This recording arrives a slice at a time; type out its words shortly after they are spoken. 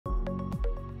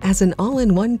As an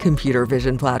all-in-one computer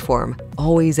vision platform,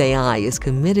 alwaysAI is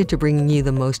committed to bringing you the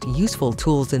most useful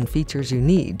tools and features you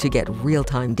need to get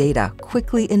real-time data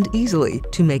quickly and easily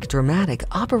to make dramatic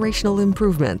operational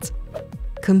improvements.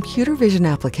 Computer vision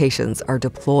applications are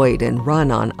deployed and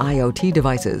run on IoT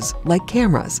devices like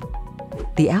cameras.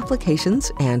 The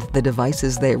applications and the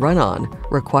devices they run on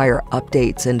require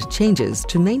updates and changes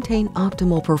to maintain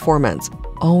optimal performance.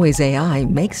 alwaysAI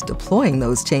makes deploying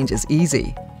those changes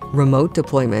easy. Remote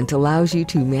deployment allows you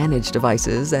to manage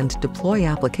devices and deploy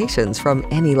applications from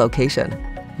any location.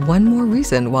 One more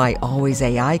reason why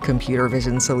alwaysAI computer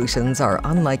vision solutions are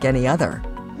unlike any other.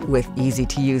 With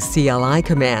easy-to-use CLI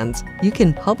commands, you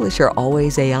can publish your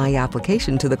alwaysAI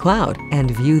application to the cloud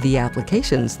and view the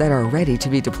applications that are ready to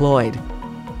be deployed.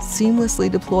 Seamlessly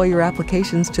deploy your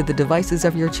applications to the devices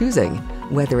of your choosing,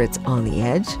 whether it's on the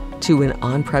edge, to an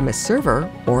on-premise server,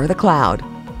 or the cloud.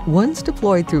 Once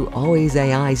deployed through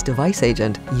alwaysAI's device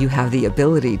agent, you have the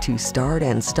ability to start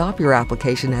and stop your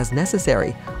application as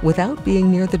necessary without being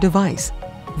near the device.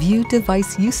 View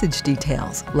device usage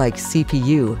details like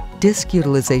CPU, disk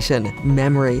utilization,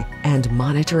 memory, and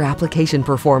monitor application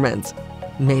performance.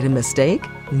 Made a mistake?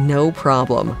 No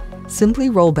problem. Simply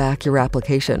roll back your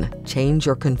application, change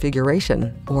your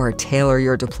configuration, or tailor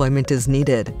your deployment as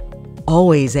needed.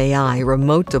 alwaysAI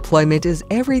remote deployment is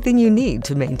everything you need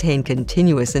to maintain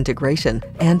continuous integration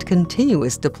and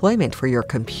continuous deployment for your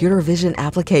computer vision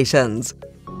applications.